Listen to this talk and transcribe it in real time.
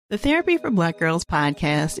The Therapy for Black Girls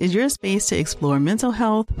podcast is your space to explore mental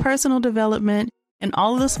health, personal development, and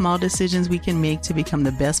all of the small decisions we can make to become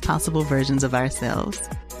the best possible versions of ourselves.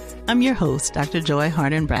 I'm your host, Dr. Joy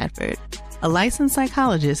Harden Bradford, a licensed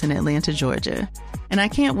psychologist in Atlanta, Georgia, and I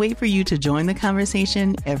can't wait for you to join the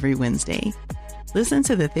conversation every Wednesday. Listen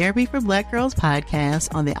to the Therapy for Black Girls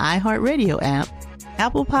podcast on the iHeartRadio app,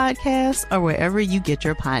 Apple Podcasts, or wherever you get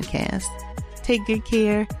your podcasts. Take good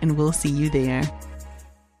care, and we'll see you there.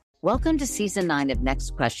 Welcome to Season 9 of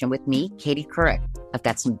Next Question with me, Katie Couric. I've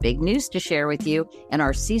got some big news to share with you in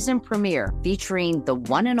our season premiere featuring the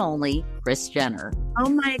one and only Kris Jenner.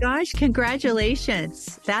 Oh my gosh,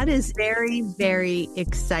 congratulations. That is very, very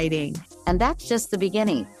exciting. And that's just the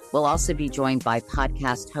beginning. We'll also be joined by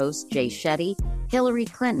podcast host Jay Shetty, Hillary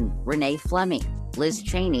Clinton, Renee Fleming, Liz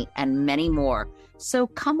Cheney, and many more. So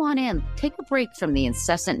come on in, take a break from the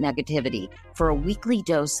incessant negativity for a weekly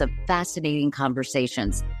dose of fascinating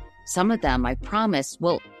conversations. Some of them, I promise,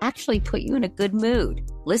 will actually put you in a good mood.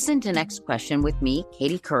 Listen to Next Question with me,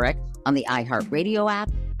 Katie Couric, on the iHeartRadio app,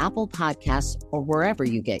 Apple Podcasts, or wherever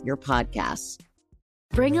you get your podcasts.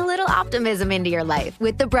 Bring a little optimism into your life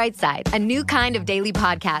with The Bright Side, a new kind of daily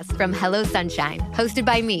podcast from Hello Sunshine, hosted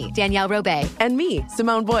by me, Danielle Robay. And me,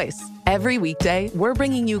 Simone Boyce. Every weekday, we're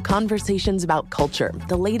bringing you conversations about culture,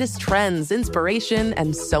 the latest trends, inspiration,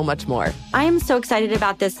 and so much more. I am so excited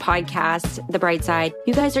about this podcast, The Bright Side.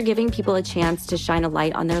 You guys are giving people a chance to shine a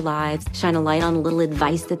light on their lives, shine a light on a little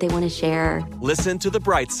advice that they want to share. Listen to The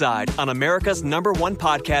Bright Side on America's #1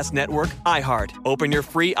 podcast network, iHeart. Open your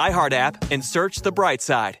free iHeart app and search The Bright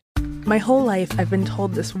Side. My whole life, I've been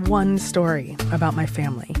told this one story about my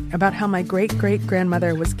family, about how my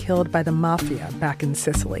great-great-grandmother was killed by the mafia back in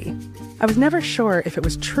Sicily. I was never sure if it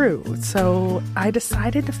was true, so I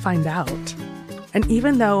decided to find out. And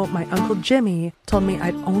even though my Uncle Jimmy told me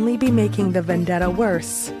I'd only be making the vendetta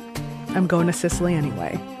worse, I'm going to Sicily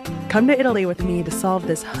anyway. Come to Italy with me to solve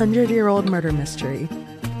this 100-year-old murder mystery.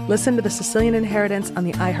 Listen to The Sicilian Inheritance on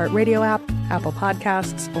the iHeartRadio app, Apple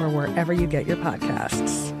Podcasts, or wherever you get your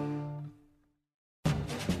podcasts.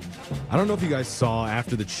 I don't know if you guys saw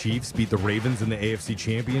after the Chiefs beat the Ravens in the AFC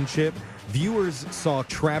Championship, viewers saw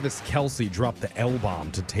Travis Kelce drop the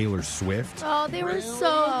L-bomb to Taylor Swift. Oh, they were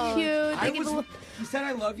so cute. He said,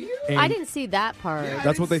 "I love you." I didn't see that part. Yeah,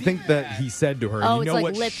 That's what they think that he said to her. Oh, You it's know like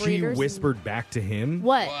what lip she readers whispered back to him?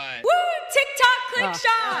 What? Woo! TikTok click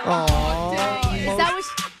shot! Oh, Is that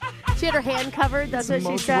what she had her hand covered? That's what she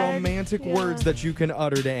most said? romantic words that you can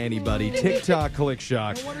utter to anybody. TikTok Click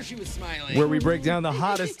Shock. No wonder she was smiling. Where we break down the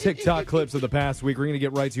hottest TikTok clips of the past week. We're going to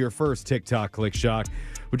get right to your first TikTok Click Shock,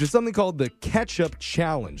 which is something called the Ketchup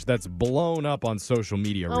Challenge that's blown up on social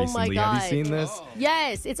media Oh my recently. God. Have you seen this?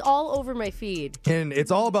 Yes, it's all over my feed. And it's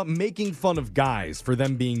all about making fun of guys for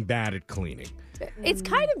them being bad at cleaning. It's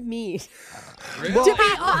kind of mean. Well, To be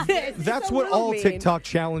honest. that's It's a what little all mean. TikTok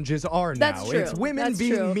challenges are now. That's true. It's women That's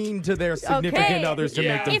being true. mean to their significant others to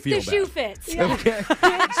make them If feel the bad. shoe fits. Okay.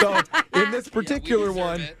 So in this particular deserve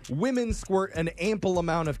one, it. women squirt an ample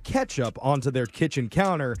amount of ketchup onto their kitchen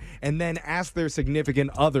counter and then ask their significant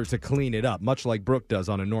other to clean it up, much like Brooke does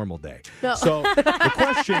on a normal day. No. So the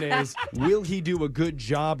question is, will he do a good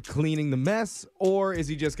job cleaning the mess, or is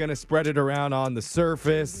he just going to spread it around on the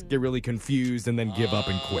surface, get really confused, and then give up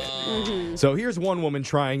and quit? Mm-hmm. So here's one woman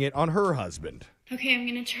trying it on her husband. Okay, I'm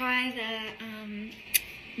gonna try the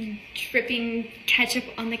dripping ketchup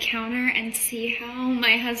on the counter and see how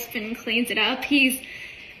my husband cleans it up. He's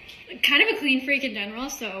kind of a clean freak in general,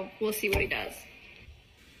 so we'll see what he does.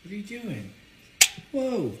 What are you doing?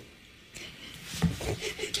 Whoa.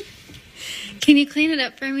 Can you clean it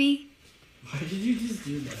up for me? Why did you just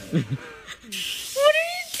do that? What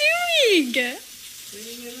are you doing?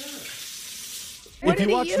 Cleaning it up. What If you did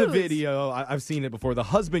he watch the use? video, I've seen it before. The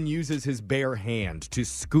husband uses his bare hand to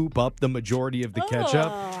scoop up the majority of the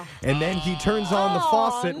ketchup, and then he turns on the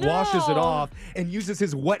faucet, washes it off, and uses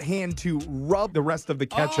his wet hand to rub the rest of the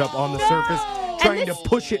ketchup on the surface, trying to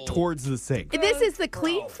push it towards the sink. This is the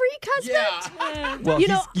clean freak husband? Well, You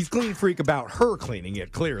know- he's clean freak about her cleaning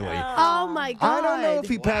it, clearly. Oh my God. I don't know if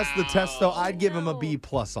he passed the test, though. I'd give him a B+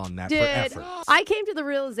 on that for Dude, effort. I came to the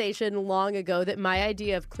realization long ago that my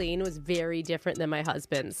idea of clean was very different than my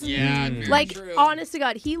husband's. Yeah, very Like, true. honest to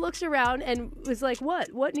God, he looks around and was like,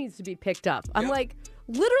 what? What needs to be picked up? I'm like,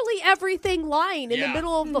 literally everything lying in the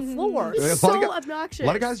middle of the floor. So obnoxious. A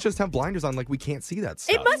lot of guys just have blinders on, like we can't see that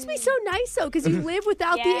stuff. It must be so nice, though, because you live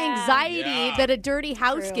without the anxiety that a dirty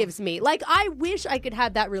house gives me. Like, I wish I could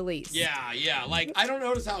have that release. Yeah. Like, I don't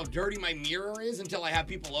notice how dirty my mirror is until I have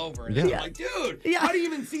people over. And I'm like, dude, how do you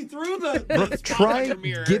even see through the Look, try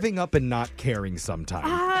giving up and not caring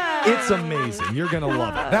sometimes. It's amazing. You're going to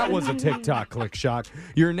love it. That was a TikTok click shock.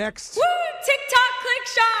 Your next... TikTok click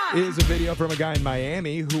shot is a video from a guy in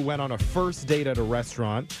Miami who went on a first date at a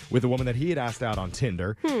restaurant with a woman that he had asked out on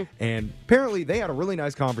Tinder. And apparently they had a really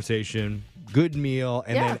nice conversation, good meal,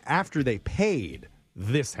 and then after they paid,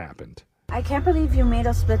 this happened. I can't believe you made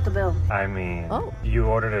us split the bill. I mean, you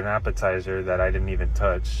ordered an appetizer that I didn't even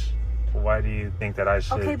touch. Why do you think that I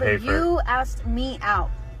should pay for it? Okay, but you asked me out.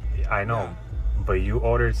 I know, but you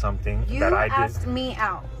ordered something that I did. You asked me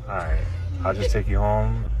out. All right, I'll just take you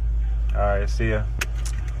home. All right, see ya.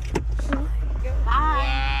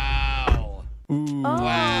 Wow. Ooh.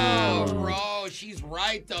 Wow, bro. She's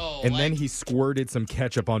right, though. And then he squirted some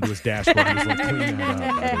ketchup onto his dashboard. He was like, clean that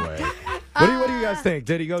up, by the way. What do you guys think?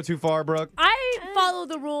 Did he go too far, Brooke? I follow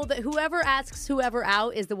the rule that whoever asks whoever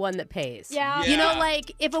out is the one that pays. Yeah. You know,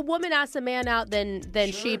 like, if a woman asks a man out, then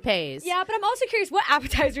she pays. Yeah, but I'm also curious, what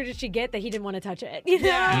appetizer did she get that he didn't want to touch it? You know,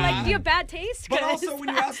 like, do you have bad taste? But also, when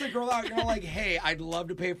you ask the girl out, you're like, hey, I'd love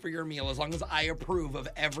to pay for your meal as long as I approve of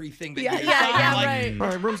everything that you say. Right. All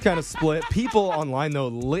right, room's kind of split. People online, though,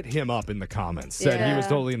 lit him up in the comments, said he was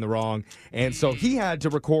totally in the wrong. And so he had to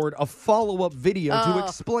record a follow-up video to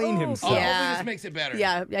explain himself. Hopefully this makes it better.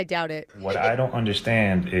 Yeah, I doubt it. What I don't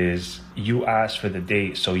understand is you asked for the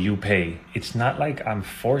date, so you pay. It's not like I'm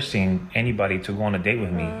forcing anybody to go on a date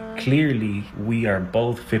with me. Clearly, we are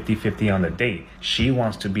both 50-50 on the date. She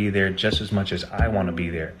wants to be there just as much as I want to be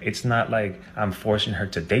there. It's not like I'm forcing her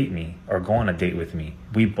to date me or go on a date with me.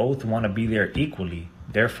 We both want to be there equally.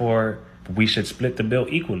 Therefore, we should split the bill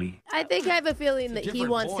equally. I think I have a feeling that he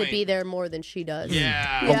wants to be there more than she does.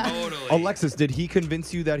 Yeah, totally. Alexis, did he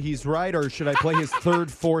convince you that he's right, or should I play his third,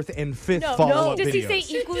 fourth, and fifth follow-up videos? Does he say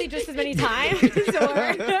equally just as many times? Did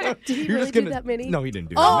he really do that many? No, he didn't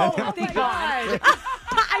do that. that. Oh, thank God.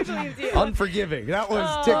 I believed you. Unforgiving. That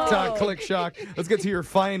was TikTok Click Shock. Let's get to your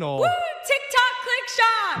final. TikTok Click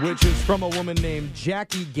Shock! Which is from a woman named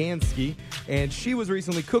Jackie Gansky, and she was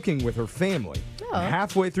recently cooking with her family.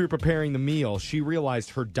 Halfway through preparing the meal, she realized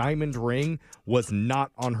her diamond ring was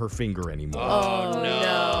not on her finger anymore. Oh,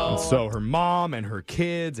 no. And so her mom and her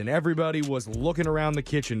kids and everybody was looking around the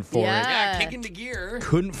kitchen for it. Yeah, kicking the gear.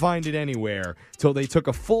 Couldn't find it anywhere till they took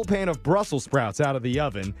a full pan of Brussels sprouts out of the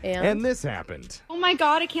oven, and this happened. Oh my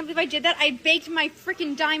God, I can't believe I did that. I baked my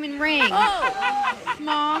freaking diamond ring.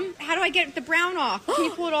 Mom, how do I get the brown off? Can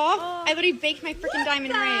you pull it off? I literally baked my freaking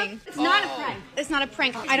diamond ring. It's not a prank. It's not a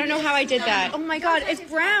prank. I don't know how I did that. Oh my God, it's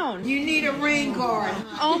brown. You need a ring guard.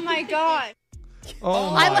 Oh my God. Oh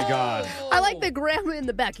my God. I like the grandma in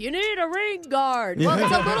the back. You need a ring guard. Well,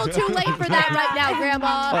 it's a little too late for that right now,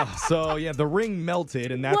 Grandma. So, the ring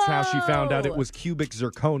melted, and that's how she found out it was cubic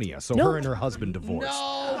zirconia. So her and her husband divorced.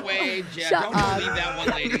 No way, Jeff. Don't believe that one,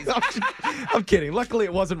 ladies. I'm kidding. Luckily,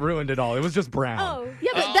 it wasn't ruined at all. It was just brown.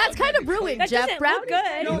 Yeah, but that's kind of ruined, Jeff. Brown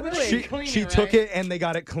good. She took it, and they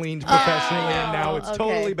got it cleaned professionally, and now it's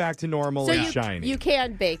totally back to normal and shiny. You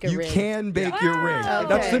can bake a ring. You can bake your ring. Okay.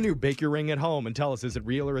 That's the new bake your ring at home and tell us, is it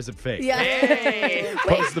real or is it fake? Yeah. Hey.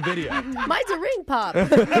 Post the video. Mine's a ring pop.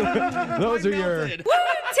 Those are your TikTok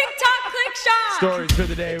Click Shock! stories for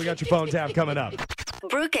the day. We got your phone tap coming up.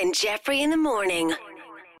 Brooke and Jeffrey in the morning.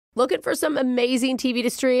 Looking for some amazing TV to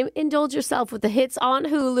stream? Indulge yourself with the hits on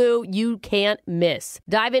Hulu you can't miss.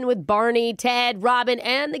 Dive in with Barney, Ted, Robin,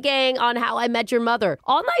 and the gang on How I Met Your Mother.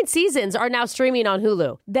 All 9 seasons are now streaming on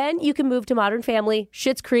Hulu. Then you can move to Modern Family,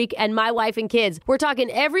 Schitt's Creek, and My Wife and Kids. We're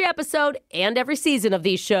talking every episode and every season of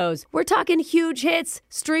these shows. We're talking huge hits,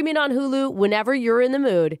 streaming on Hulu whenever you're in the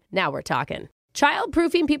mood. Now we're talking.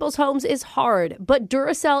 Child-proofing people's homes is hard, but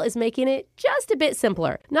Duracell is making it just a bit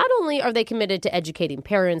simpler. Not only are they committed to educating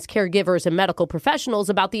parents, caregivers, and medical professionals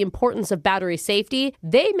about the importance of battery safety,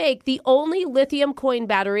 they make the only lithium coin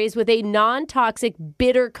batteries with a non-toxic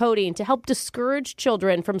bitter coating to help discourage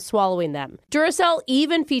children from swallowing them. Duracell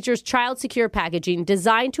even features child-secure packaging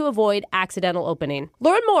designed to avoid accidental opening.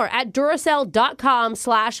 Learn more at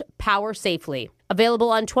Duracell.com/powersafely. Available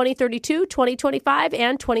on 2032, 2025,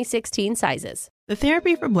 and 2016 sizes. The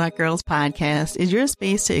Therapy for Black Girls podcast is your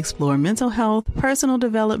space to explore mental health, personal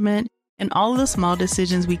development, and all of the small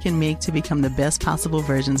decisions we can make to become the best possible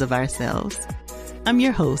versions of ourselves. I'm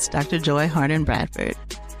your host, Dr. Joy Harden Bradford,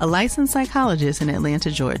 a licensed psychologist in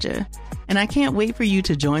Atlanta, Georgia, and I can't wait for you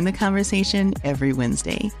to join the conversation every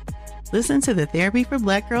Wednesday. Listen to the Therapy for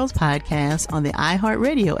Black Girls podcast on the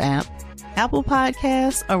iHeartRadio app, Apple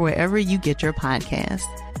Podcasts, or wherever you get your podcasts.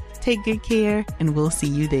 Take good care, and we'll see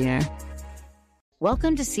you there.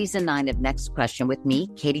 Welcome to Season 9 of Next Question with me,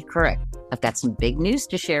 Katie Couric. I've got some big news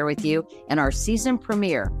to share with you in our season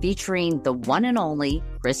premiere featuring the one and only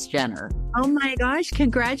Kris Jenner. Oh my gosh,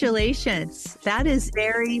 congratulations. That is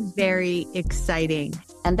very, very exciting.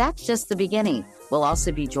 And that's just the beginning. We'll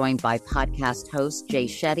also be joined by podcast host Jay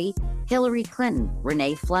Shetty, Hillary Clinton,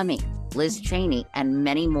 Renee Fleming, Liz Cheney, and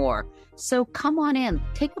many more. So come on in,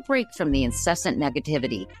 take a break from the incessant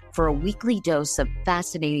negativity for a weekly dose of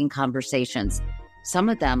fascinating conversations. Some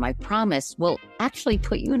of them, I promise, will actually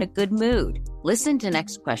put you in a good mood. Listen to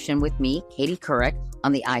Next Question with me, Katie Couric,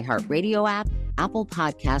 on the iHeartRadio app, Apple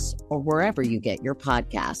Podcasts, or wherever you get your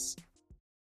podcasts.